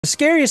The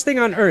scariest thing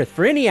on earth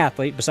for any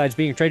athlete, besides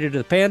being traded to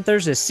the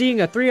Panthers, is seeing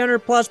a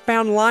 300-plus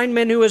pound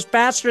lineman who is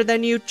faster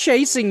than you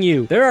chasing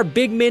you. There are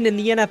big men in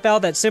the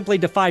NFL that simply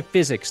defy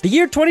physics. The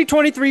year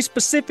 2023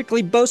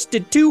 specifically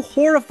boasted two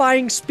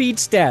horrifying speed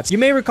stats. You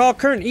may recall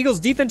current Eagles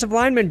defensive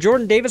lineman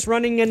Jordan Davis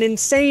running an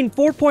insane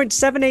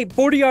 4.78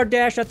 40-yard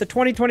dash at the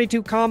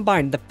 2022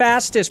 Combine, the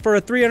fastest for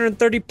a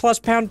 330-plus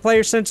pound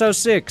player since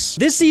 '06.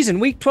 This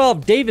season, Week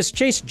 12, Davis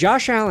chased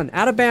Josh Allen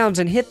out of bounds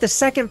and hit the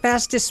second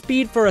fastest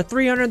speed for a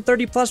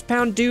 330-plus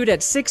pound dude at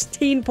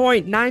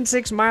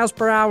 16.96 miles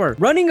per hour.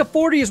 Running a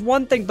 40 is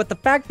one thing, but the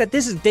fact that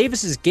this is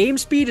Davis's game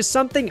speed is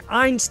something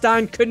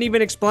Einstein couldn't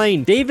even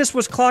explain. Davis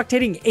was clocked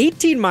hitting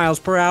 18 miles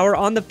per hour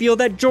on the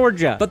field at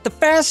Georgia, but the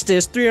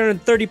fastest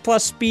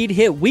 330-plus speed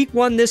hit Week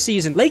 1 this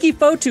season. Lakey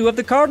Fotu of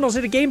the Cardinals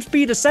hit a game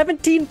speed of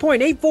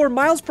 17.84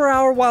 miles per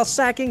hour while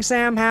sacking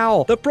Sam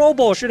Howell. The Pro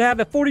Bowl should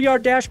have a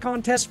 40-yard dash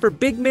contest for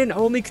big men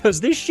only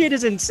because this shit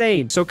is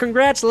insane. So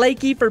congrats,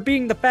 Lakey, for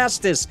being the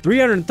fastest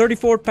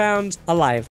 334 pounds alive.